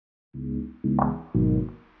Chris,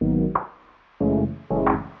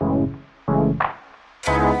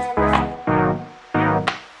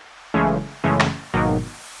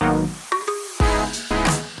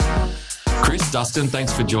 Dustin,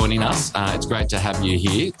 thanks for joining us. It's great to have you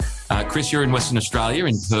here. Chris, you're in Western Australia,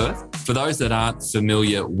 in Perth. For those that aren't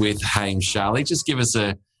familiar with Hames Sharley, just give us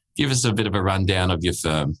a bit of a rundown of your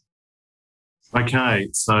firm. Okay,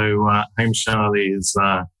 so Hames Sharley is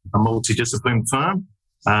a multidiscipline firm.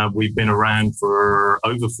 We've been around for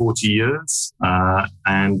over 40 years,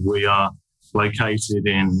 and we are located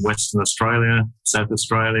in Western Australia, South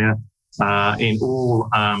Australia, in all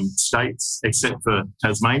states except for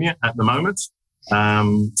Tasmania at the moment.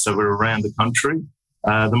 So we're around the country.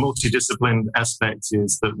 The multidiscipline aspect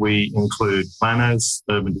is that we include planners,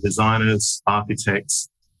 urban designers, architects,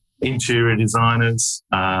 interior designers,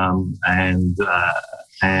 and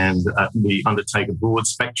we undertake a broad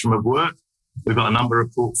spectrum of work. We've got a number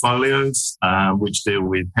of portfolios which deal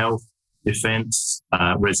with health, defence,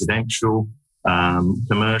 residential,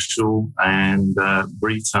 commercial, and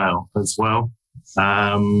retail as well,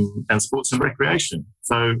 and sports and recreation.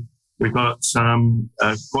 So we've got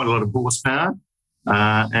quite a lot of horsepower,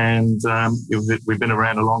 and we've been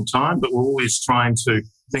around a long time, but we're always trying to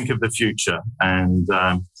think of the future, and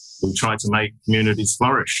we try to make communities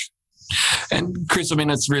flourish. And Chris, I mean,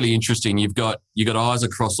 it's really interesting. You've got eyes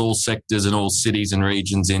across all sectors and all cities and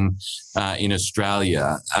regions in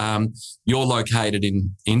Australia. You're located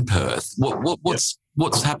in Perth.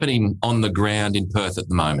 What's happening on the ground in Perth at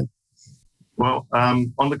the moment? Well,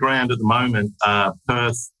 on the ground at the moment,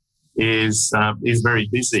 Perth is very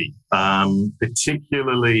busy,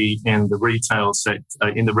 particularly in the retail sector,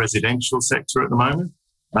 in the residential sector at the moment.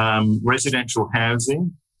 Residential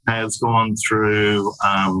housing has gone through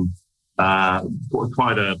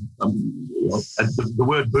quite the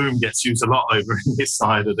word boom gets used a lot over in this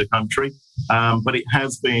side of the country, but it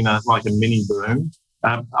has been like a mini boom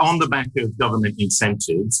on the back of government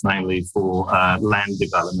incentives, mainly for land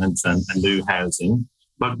development and new housing.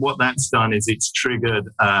 But what that's done is it's triggered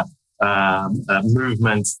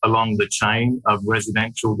movement along the chain of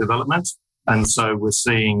residential development, and so we're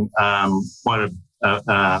seeing quite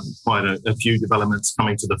a few developments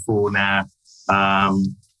coming to the fore now,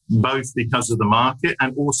 both because of the market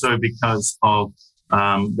and also because of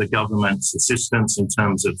the government's assistance in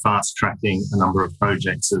terms of fast-tracking a number of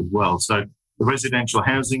projects as well. So the residential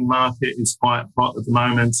housing market is quite hot at the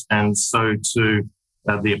moment, and so too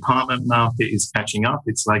the apartment market is catching up.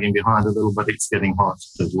 It's lagging behind a little, but it's getting hot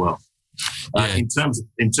as well. Yeah. In terms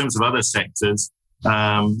of other sectors,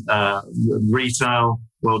 retail,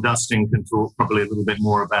 well, Dustin can talk probably a little bit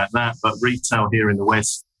more about that, but retail here in the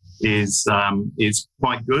West is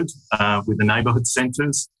quite good with the neighbourhood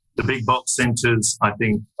centres. The big box centres, I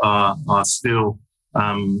think, are still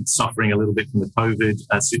suffering a little bit from the COVID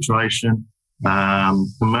situation.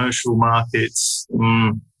 Commercial markets,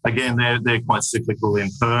 again, they're quite cyclical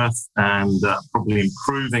in Perth and probably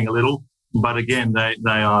improving a little, but again, they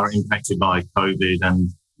are impacted by COVID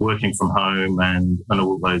and working from home and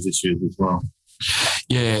all those issues as well.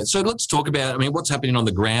 Yeah, so let's talk about, what's happening on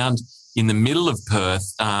the ground in the middle of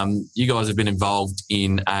Perth. You guys have been involved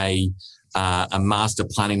in a master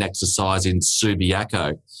planning exercise in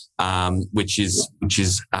Subiaco, which is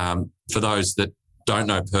for those that don't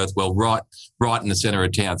know Perth well, right in the centre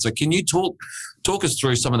of town. So can you talk us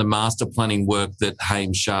through some of the master planning work that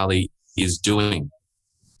Hames Sharley is doing?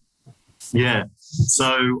 Yeah,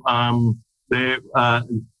 so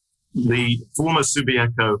the former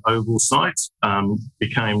Subiaco Oval site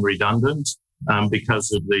became redundant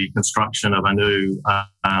because of the construction of a new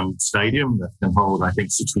stadium that can hold, I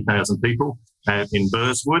think, 60,000 people in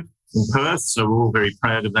Burswood in Perth. So we're all very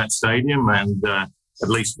proud of that stadium and at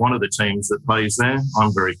least one of the teams that plays there.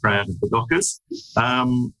 I'm very proud of the Dockers.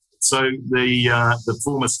 So the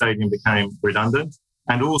former stadium became redundant,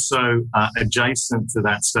 and also adjacent to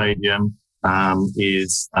that stadium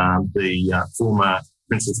is the former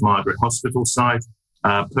Princess Margaret Hospital site.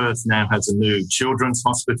 Perth now has a new children's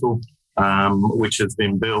hospital, which has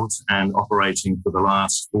been built and operating for the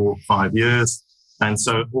last 4 or 5 years. And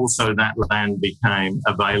so also that land became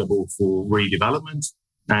available for redevelopment.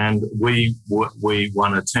 And we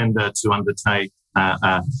won a tender to undertake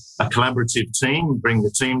a collaborative team, bring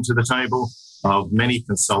the team to the table of many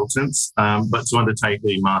consultants, but to undertake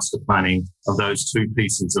the master planning of those 2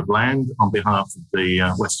 pieces of land on behalf of the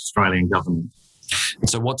West Australian government.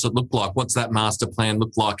 So what's it look like? What's that master plan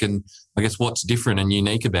look like? And I guess what's different and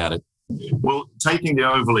unique about it? Well, taking the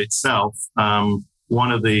Oval itself,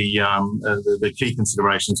 one of the key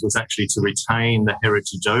considerations was actually to retain the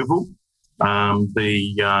heritage Oval.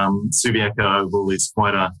 The Subiaco Oval is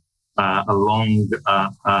quite a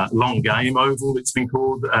long game oval, it's been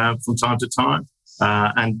called from time to time.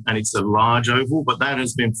 And it's a large oval, but that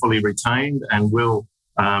has been fully retained and will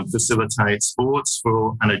facilitate sports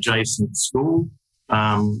for an adjacent school.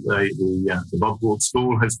 The Bobboard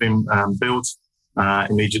School has been built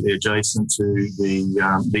immediately adjacent to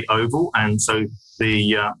the oval, and so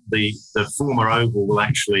the former oval will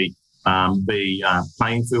actually be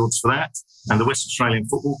playing fields for that. And the West Australian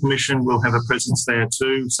Football Commission will have a presence there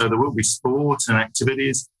too. So there will be sport and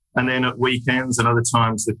activities, and then at weekends and other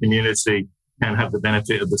times the community can have the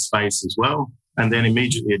benefit of the space as well. And then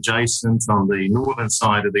immediately adjacent on the northern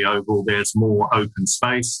side of the oval, there's more open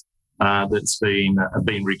space that's been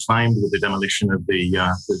reclaimed with the demolition of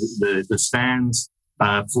the stands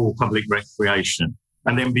for public recreation.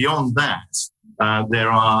 And then beyond that,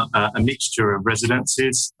 there are a mixture of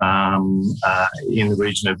residences in the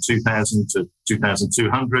region of 2,000 to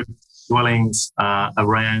 2,200 dwellings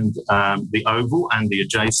around the oval and the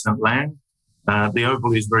adjacent land. The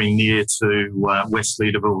oval is very near to West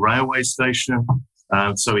Leederville Railway Station,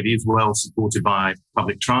 so it is well supported by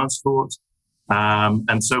public transport.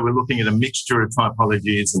 And so we're looking at a mixture of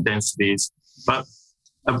typologies and densities, but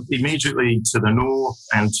immediately to the north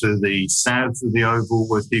and to the south of the oval,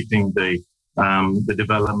 we're keeping the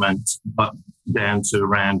development down to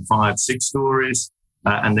around 5-6 stories.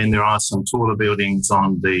 And then there are some taller buildings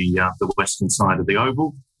on the western side of the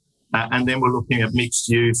oval. And then we're looking at mixed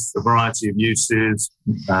use, a variety of uses,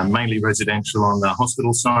 mainly residential on the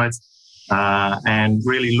hospital side, and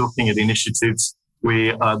really looking at initiatives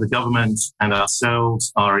where the government and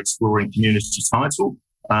ourselves are exploring community title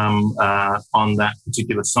on that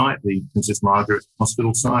particular site, the Princess Margaret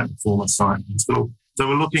Hospital site, the former site hospital. So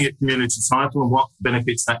we're looking at community title and what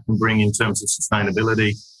benefits that can bring in terms of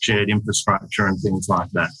sustainability, shared infrastructure and things like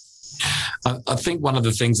that. I think one of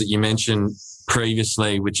the things that you mentioned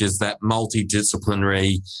previously, which is that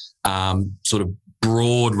multidisciplinary sort of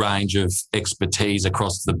broad range of expertise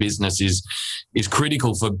across the business is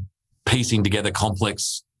critical for piecing together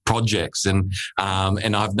complex projects, and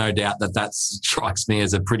I've no doubt that strikes me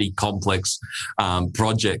as a pretty complex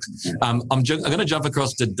project. I'm going to jump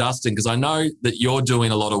across to Dustin because I know that you're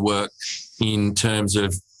doing a lot of work in terms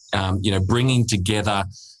of bringing together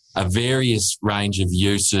a various range of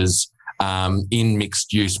uses in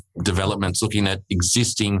mixed use developments, looking at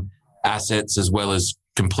existing assets as well as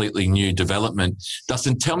completely new development.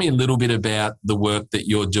 Dustin, tell me a little bit about the work that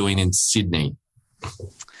you're doing in Sydney.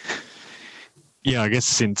 Yeah, I guess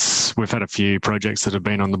since we've had a few projects that have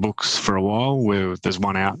been on the books for a while, there's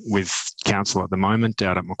one out with council at the moment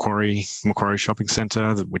out at Macquarie Shopping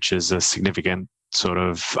Centre, which is a significant sort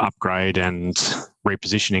of upgrade and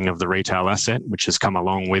repositioning of the retail asset, which has come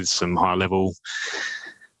along with some high-level,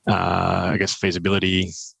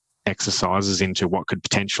 feasibility exercises into what could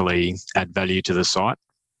potentially add value to the site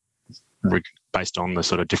based on the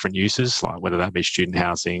sort of different uses, like whether that be student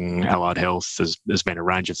housing, allied health. There's been a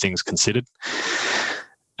range of things considered.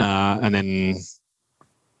 And then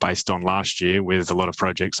based on last year, with a lot of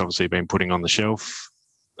projects obviously been putting on the shelf,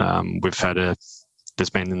 there's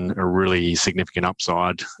been a really significant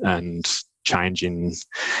upside and change in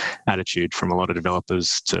attitude from a lot of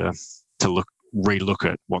developers to relook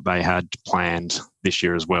at what they had planned this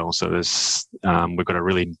year as well. So we've got a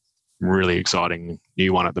really exciting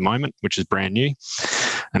new one at the moment, which is brand new,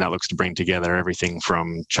 and that looks to bring together everything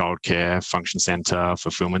from childcare, function centre,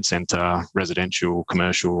 fulfilment centre, residential,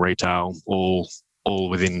 commercial, retail, all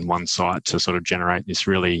within one site to sort of generate this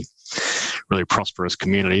really prosperous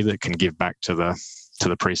community that can give back to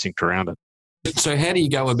the precinct around it. So how do you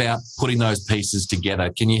go about putting those pieces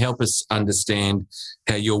together? Can you help us understand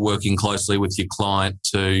how you're working closely with your client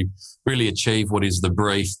to really achieve what is the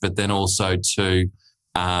brief, but then also to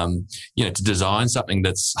design something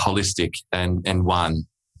that's holistic and one?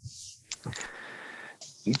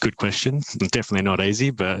 Good question. Definitely not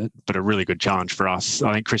easy, but a really good challenge for us.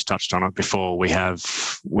 I think Chris touched on it before. We have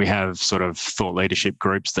sort of thought leadership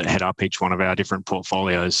groups that head up each one of our different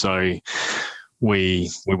portfolios. So we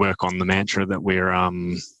work on the mantra that we're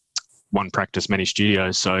one practice, many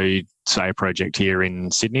studios. So say a project here in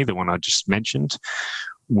Sydney, the one I just mentioned,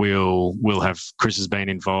 we'll have Chris has been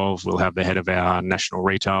involved. We'll have the head of our national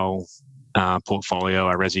retail portfolio,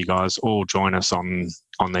 our resi guys, all join us on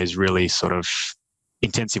these really sort of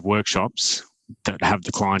intensive workshops that have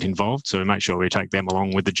the client involved. So we make sure we take them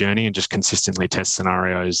along with the journey and just consistently test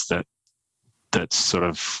scenarios that sort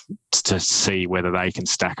of to see whether they can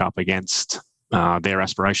stack up against their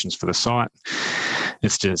aspirations for the site.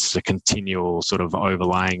 It's just a continual sort of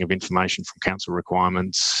overlaying of information from council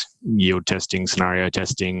requirements, yield testing, scenario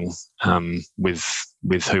testing,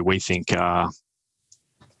 with who we think are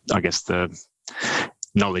the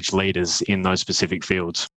knowledge leaders in those specific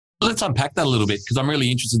fields. Let's unpack that a little bit, because I'm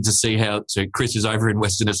really interested to see how. So Chris is over in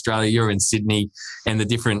Western Australia, you're in Sydney, and the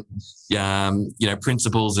different,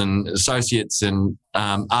 principals and associates and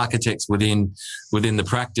architects within the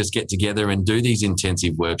practice get together and do these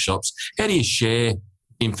intensive workshops. How do you share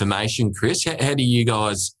information, Chris? How do you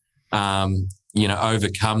guys,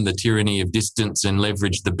 overcome the tyranny of distance and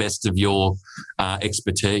leverage the best of your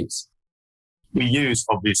expertise? We use,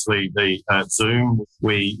 obviously, the Zoom.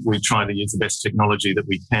 We try to use the best technology that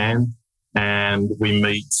we can, and we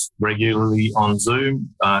meet regularly on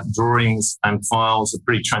Zoom. Drawings and files are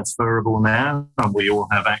pretty transferable now, and we all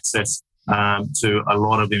have access to a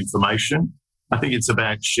lot of information. I think it's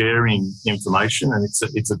about sharing information, and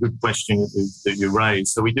it's a good question that you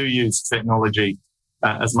raised. So we do use technology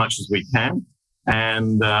as much as we can,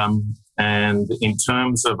 and in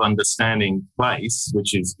terms of understanding place,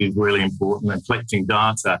 which is really important, and collecting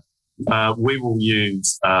data, we will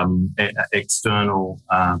use external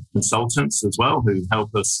consultants as well, who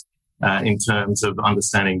help us in terms of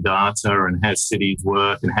understanding data and how cities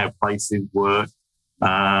work and how places work.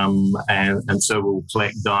 And so we'll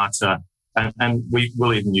collect data, and we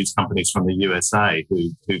will even use companies from the USA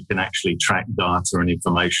who can actually track data and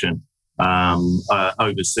information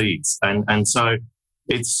overseas. And so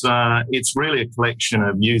it's really a collection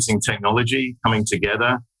of using technology, coming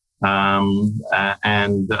together,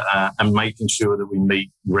 and making sure that we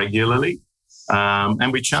meet regularly,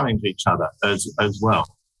 and we challenge each other as well.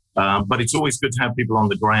 But it's always good to have people on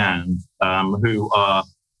the ground who are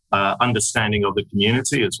understanding of the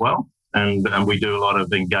community as well. And we do a lot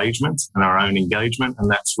of engagement and our own engagement,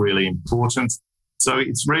 and that's really important. So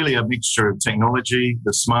it's really a mixture of technology,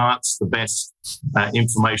 the smarts, the best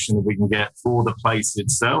information that we can get for the place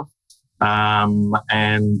itself,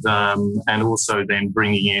 and also then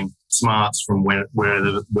bringing in smarts from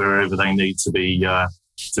wherever they need to be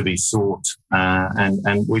sought.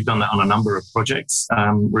 And we've done that on a number of projects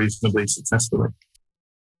reasonably successfully.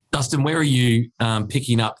 Dustin, where are you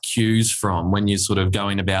picking up cues from when you're sort of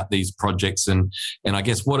going about these projects? And I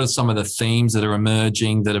guess what are some of the themes that are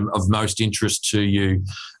emerging that are of most interest to you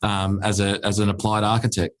as an applied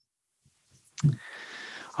architect?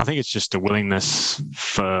 I think it's just a willingness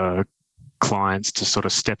for clients to sort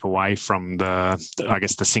of step away from the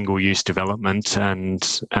single-use development and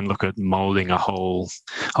look at moulding a whole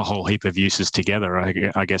heap of uses together.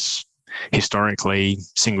 I guess historically,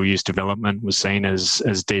 single-use development was seen as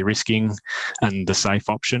de-risking and the safe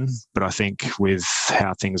option. But I think with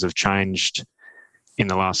how things have changed in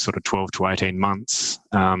the last sort of 12 to 18 months,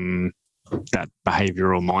 that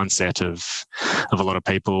behavioural mindset of a lot of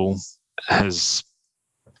people has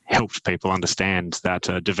helped people understand that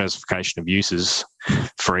diversification of uses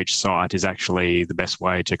for each site is actually the best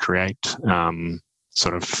way to create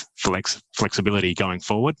sort of flexibility going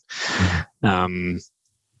forward.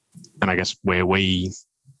 And I guess where we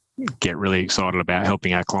get really excited about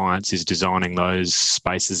helping our clients is designing those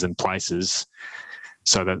spaces and places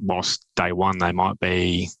so that whilst day one they might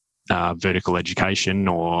be vertical education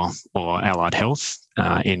or allied health,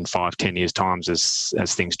 in 5-10 years' times as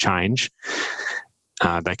things change,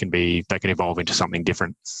 they can evolve into something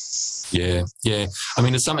different. Yeah. I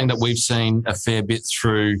mean, it's something that we've seen a fair bit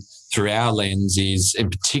through our lens is, and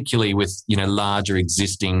particularly with larger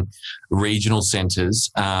existing regional centres,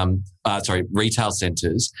 retail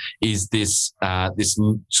centres, is this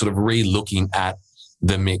sort of re-looking at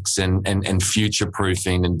the mix and future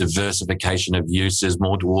proofing and diversification of uses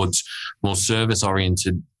more towards more service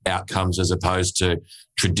oriented outcomes as opposed to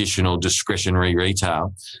traditional discretionary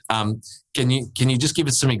retail. Can you just give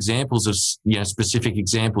us some examples of specific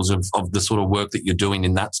examples of the sort of work that you're doing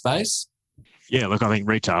in that space? Yeah, look, I think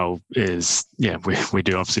retail is, we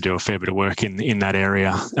do obviously do a fair bit of work in that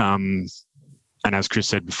area. And as Chris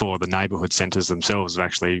said before, the neighbourhood centres themselves have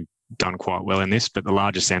actually done quite well in this, but the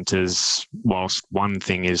larger centres, whilst one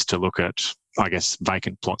thing is to look at, I guess,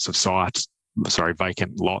 vacant lots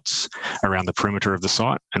around the perimeter of the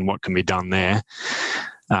site and what can be done there,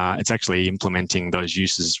 it's actually implementing those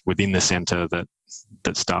uses within the centre that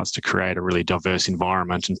starts to create a really diverse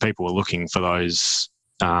environment, and people are looking for those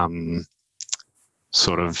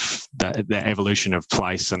sort of the evolution of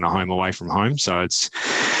place and the home away from home. So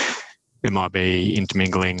it might be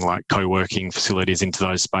intermingling like co-working facilities into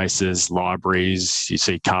those spaces, libraries. You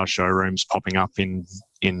see car showrooms popping up in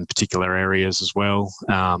particular areas as well.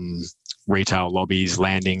 Retail lobbies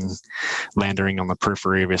landing on the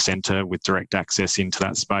periphery of a centre with direct access into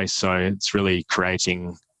that space. So it's really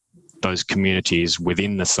creating those communities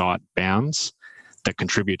within the site bounds that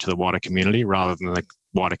contribute to the wider community, rather than the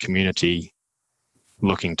wider community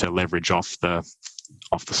looking to leverage off the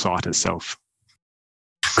the site itself.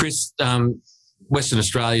 Chris, Western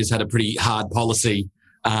Australia's had a pretty hard policy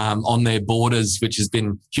on their borders, which has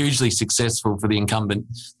been hugely successful for the incumbent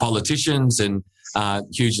politicians and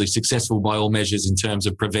hugely successful by all measures in terms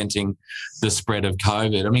of preventing the spread of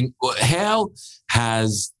COVID. I mean, how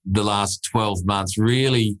has the last 12 months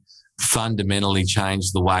really fundamentally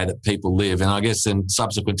changed the way that people live? And I guess, and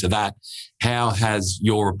subsequent to that, how has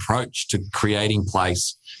your approach to creating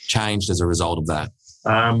place changed as a result of that?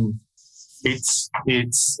 It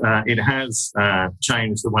has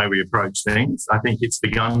changed the way we approach things. I think it's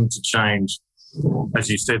begun to change, as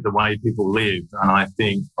you said, the way people live. And I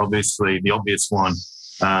think, obviously, the obvious one,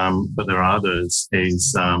 but there are others,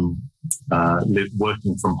 is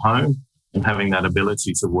working from home and having that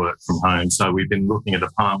ability to work from home. So we've been looking at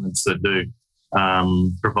apartments that do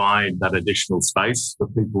provide that additional space for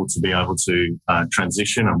people to be able to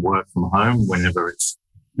transition and work from home whenever it's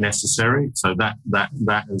necessary. So that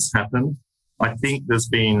has happened. I think there's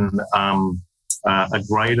been a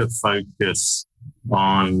greater focus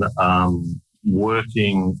on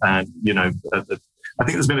working, and I think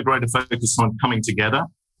there's been a greater focus on coming together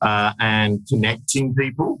and connecting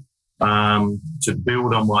people. To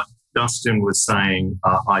build on what Dustin was saying,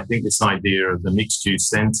 I think this idea of the mixed-use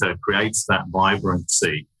centre creates that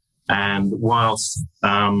vibrancy. And whilst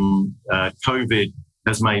COVID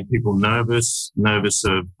has made people nervous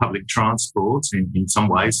of public transport in some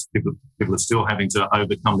ways, people are still having to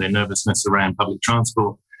overcome their nervousness around public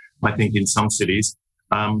transport, I think, in some cities.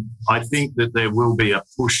 I think that there will be a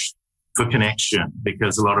push for connection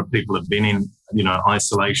because a lot of people have been in,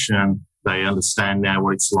 isolation. They understand now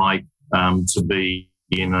what it's like to be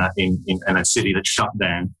in a city that's shut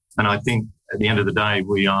down. And I think at the end of the day,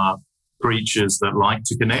 we are creatures that like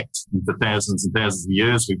to connect. And for thousands and thousands of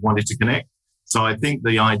years, we've wanted to connect. So I think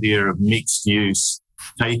the idea of mixed use,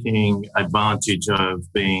 taking advantage of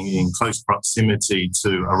being in close proximity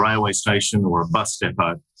to a railway station or a bus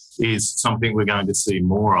depot, is something we're going to see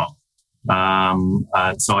more of.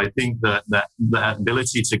 So I think that the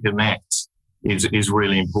ability to connect is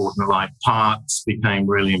really important. Like parks became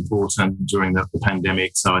really important during the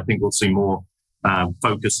pandemic. So I think we'll see more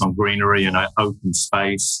focus on greenery and open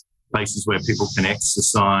space, places where people can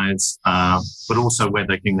exercise, but also where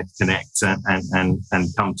they can connect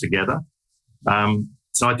and come together.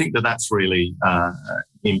 So I think that's really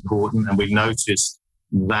important, and we've noticed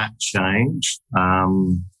that change.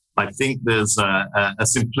 I think there's a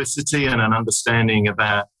simplicity and an understanding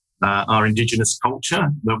about our Indigenous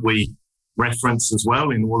culture that we reference as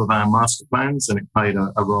well in all of our master plans, and it played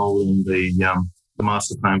a role in the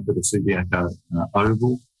master plan for the Subiaco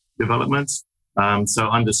Oval developments. So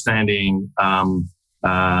understanding how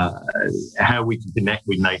we can connect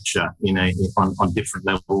with nature on different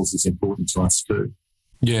levels is important to us too.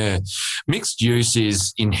 Yeah, mixed use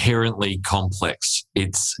is inherently complex.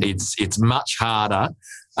 It's much harder.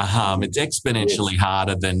 It's exponentially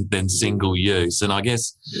harder than single use. And I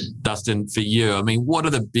guess, Dustin, for you, I mean, what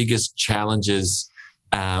are the biggest challenges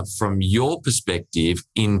from your perspective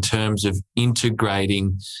in terms of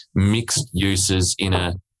integrating mixed uses in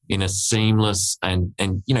a seamless and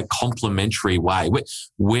complementary way?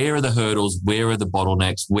 Where are the hurdles? Where are the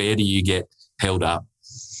bottlenecks? Where do you get held up?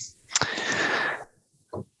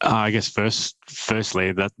 I guess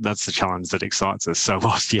firstly, that's the challenge that excites us. So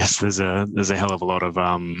whilst yes, there's a hell of a lot of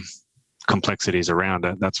complexities around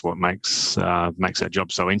it. That's what makes our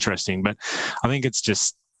job so interesting. But I think it's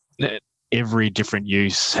just every different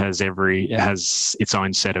use has its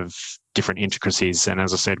own set of different intricacies. And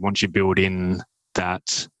as I said, once you build in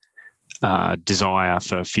that desire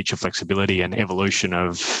for future flexibility and evolution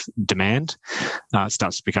of demand, it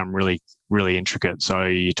starts to become really, really intricate. So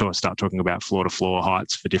you start talking about floor-to-floor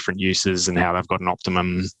heights for different uses and how they've got an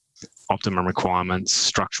optimum requirements.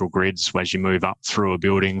 Structural grids, as you move up through a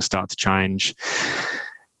building, start to change.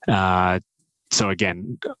 So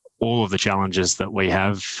again, all of the challenges that we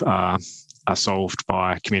have are solved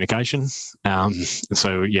by communication.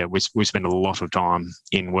 So yeah, we spend a lot of time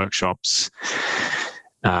in workshops,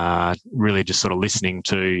 really just sort of listening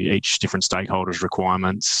to each different stakeholder's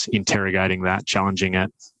requirements, interrogating that, challenging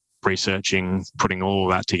it, researching, putting all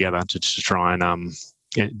of that together to try and,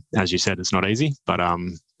 as you said, it's not easy, but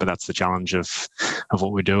that's the challenge of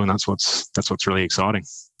what we do, and that's what's really exciting.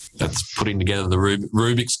 That's putting together the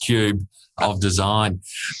Rubik's Cube of design.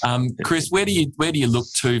 Chris, where do you look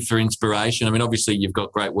to for inspiration? I mean, obviously you've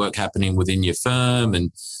got great work happening within your firm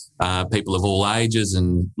and people of all ages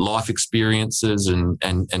and life experiences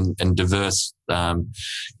and diverse,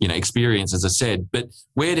 experience, as I said. But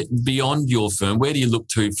beyond your firm, where do you look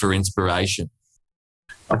to for inspiration?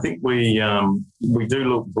 I think we do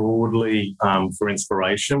look broadly for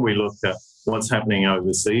inspiration. We look at what's happening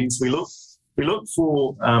overseas. We look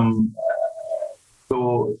for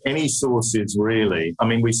any sources, really. I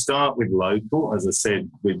mean, we start with local, as I said,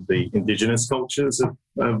 with the indigenous cultures of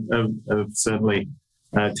certainly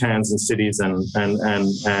towns and cities and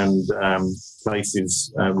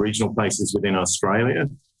places, regional places within Australia.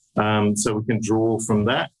 So we can draw from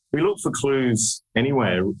that. We look for clues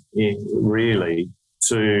anywhere, really,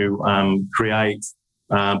 to create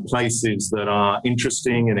places that are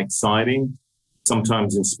interesting and exciting,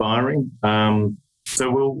 sometimes inspiring. So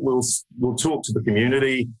we'll talk to the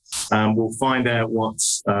community. We'll find out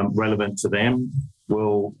what's relevant to them.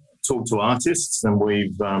 We'll talk to artists, and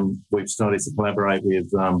we've started to collaborate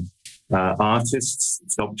with artists,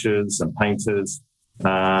 sculptors, and painters,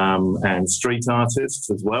 and street artists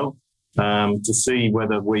as well, to see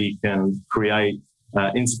whether we can create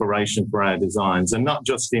inspiration for our designs, and not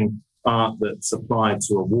just in art that's applied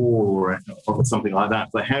to a wall or something like that,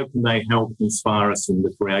 but how can they help inspire us in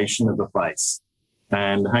the creation of a place?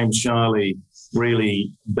 And Hamish Charlie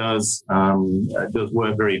really does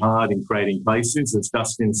work very hard in creating places. As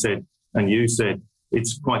Dustin said, and you said,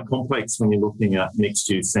 it's quite complex when you're looking at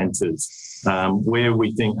mixed-use centres. Where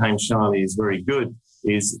we think Hamish Charlie is very good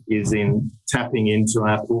is in tapping into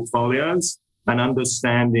our portfolios and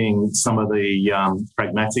understanding some of the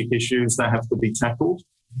pragmatic issues that have to be tackled.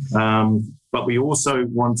 But we also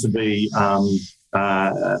want to be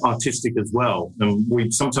artistic as well. And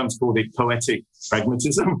we've sometimes called it poetic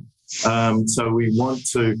pragmatism. So we want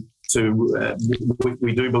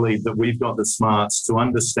we do believe that we've got the smarts to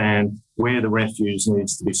understand where the refuse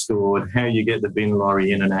needs to be stored, how you get the bin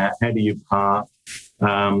lorry in and out, how do you park,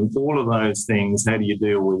 all of those things. How do you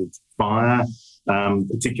deal with fire,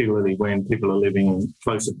 particularly when people are living in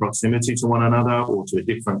closer proximity to one another or to a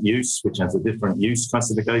different use, which has a different use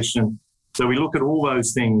classification. So we look at all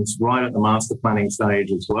those things right at the master planning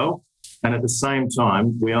stage as well. And at the same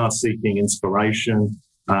time, we are seeking inspiration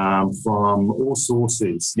from all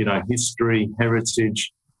sources, history,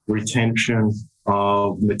 heritage, retention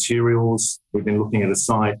of materials. We've been looking at a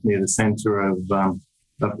site near the centre of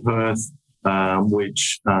Perth,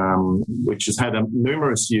 which has had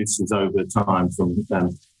numerous uses over time, from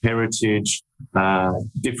heritage,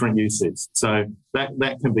 different uses. So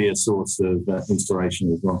that can be a source of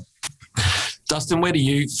inspiration as well. Dustin, where do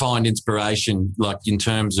you find inspiration, like in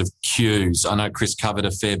terms of cues? I know Chris covered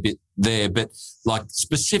a fair bit there, but like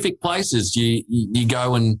specific places, you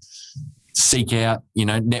go and seek out,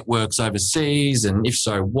 networks overseas, and if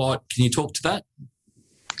so, what? Can you talk to that?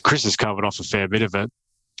 Chris has covered off a fair bit of it.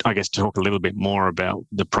 I guess talk a little bit more about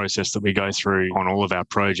the process that we go through on all of our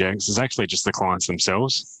projects is actually just the clients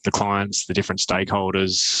themselves, the clients, the different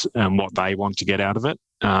stakeholders, and what they want to get out of it.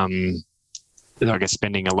 I guess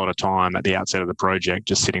spending a lot of time at the outset of the project,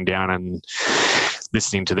 just sitting down and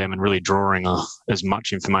listening to them and really drawing as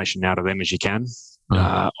much information out of them as you can,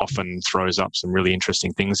 often throws up some really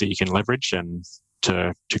interesting things that you can leverage and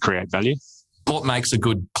to create value. What makes a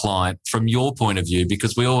good client from your point of view?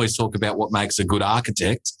 Because we always talk about what makes a good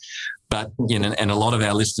architect, but and a lot of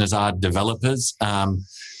our listeners are developers.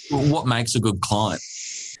 What makes a good client?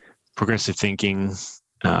 Progressive thinking,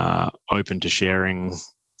 open to sharing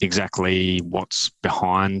exactly what's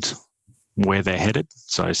behind where they're headed.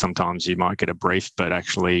 So sometimes you might get a brief, but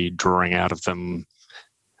actually drawing out of them,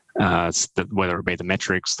 whether it be the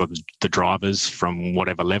metrics, the drivers from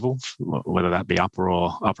whatever level, whether that be upper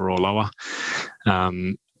or lower.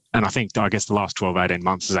 And I guess the last 12, 18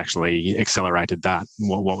 months has actually accelerated that.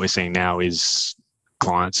 What we're seeing now is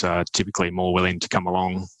clients are typically more willing to come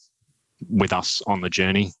along with us on the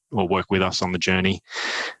journey or work with us on the journey,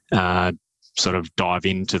 sort of dive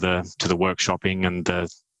into the workshopping and the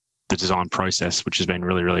design process, which has been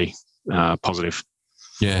really, really positive.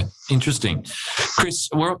 Yeah, interesting. Chris,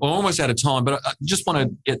 we're almost out of time, but I just want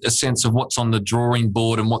to get a sense of what's on the drawing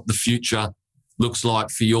board and what the future looks like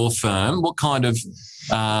for your firm. What kind of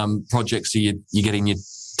projects are you getting your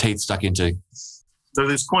teeth stuck into? So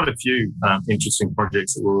there's quite a few interesting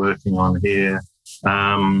projects that we're working on here.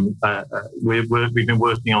 We've been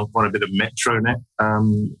working on quite a bit of MetroNet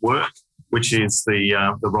work, which is the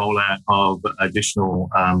rollout of additional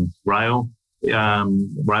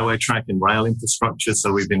railway track and rail infrastructure.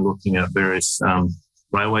 So we've been looking at various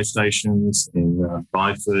railway stations in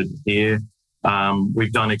Byford here.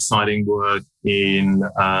 We've done exciting work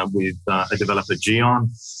with a developer, Geon,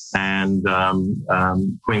 and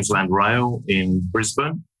Queensland Rail in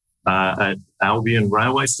Brisbane at Albion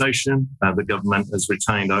Railway Station. The government has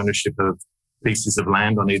retained ownership of pieces of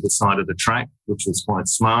land on either side of the track, which was quite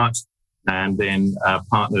smart, and then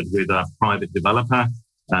partnered with a private developer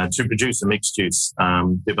to produce a mixed-use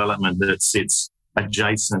development that sits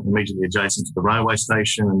immediately adjacent to the railway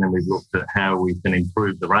station. And then we've looked at how we can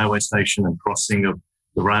improve the railway station and crossing of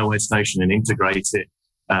the railway station and integrate it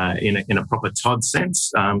in a proper TOD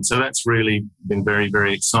sense. So that's really been very,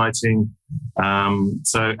 very exciting.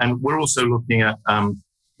 And we're also looking at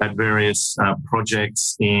various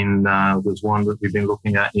projects there's one that we've been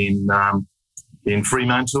looking at in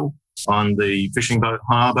Fremantle on the fishing boat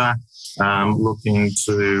harbour, looking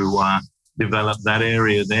to develop that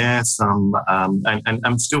area there,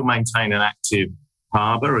 and still maintain an active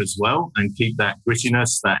harbour as well, and keep that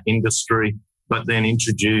grittiness, that industry, but then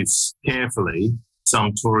introduce carefully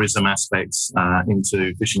some tourism aspects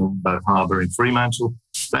into fishing boat harbour in Fremantle.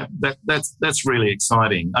 That's really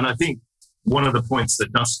exciting, and I think one of the points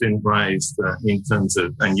that Dustin raised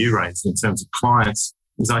and you raised in terms of clients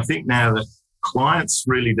is I think now that clients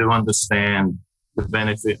really do understand the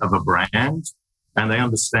benefit of a brand, and they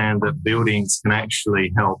understand that buildings can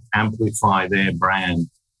actually help amplify their brand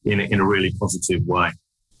in a really positive way.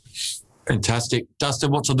 Fantastic.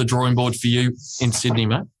 Dustin, what's on the drawing board for you in Sydney,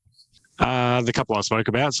 mate? The couple I spoke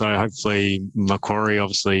about. So hopefully Macquarie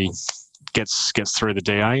obviously gets through the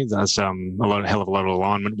DA. There's hell of a lot of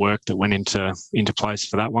alignment work that went into place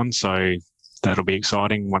for that one. So that'll be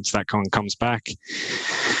exciting once that comes back.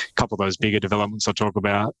 A couple of those bigger developments I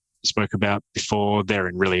spoke about before, they're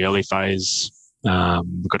in really early phase.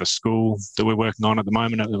 We've got a school that we're working on at the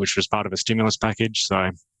moment, which was part of a stimulus package.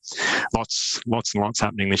 So lots and lots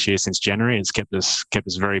happening this year since January. It's kept us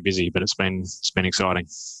very busy, but it's been exciting.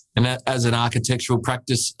 And as an architectural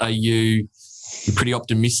practice, are you pretty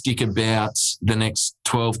optimistic about the next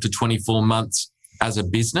 12 to 24 months as a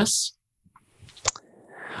business?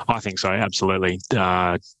 I think so, absolutely.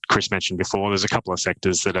 Chris mentioned before, there's a couple of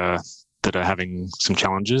sectors that are having some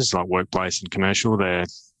challenges, like workplace and commercial.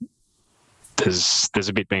 There's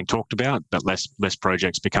a bit being talked about, but less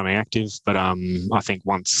projects becoming active. But I think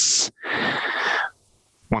once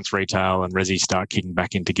retail and resi start kicking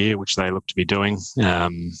back into gear, which they look to be doing,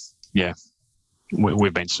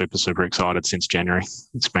 we've been super excited since January.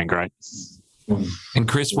 It's been great. And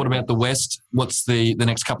Chris, what about the West? What's the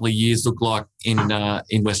next couple of years look like in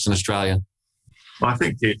Western Australia? I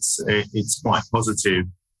think it's quite positive.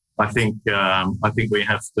 I think we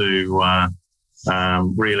have to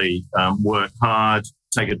really work hard,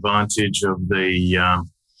 take advantage of the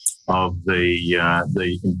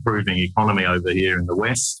improving economy over here in the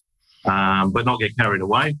West, but not get carried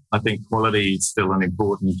away. I think quality is still an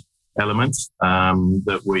important element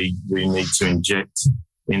that we need to inject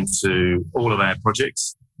into all of our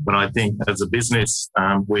projects. But I think as a business,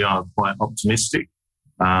 we are quite optimistic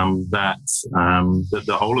that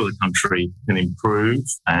the whole of the country can improve,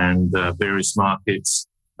 and various markets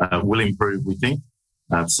will improve, we think.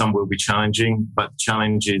 Some will be challenging, but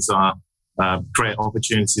challenges create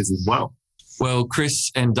opportunities as well. Well,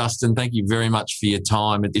 Chris and Dustin, thank you very much for your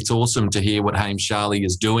time. It's awesome to hear what Hames Charlie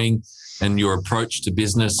is doing and your approach to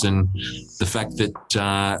business, and the fact that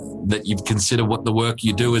you've considered what the work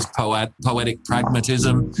you do as poetic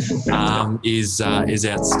pragmatism is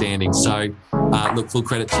outstanding. So, look, full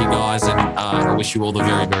credit to you guys, and I wish you all the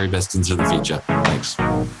very, very best into the future. Thanks.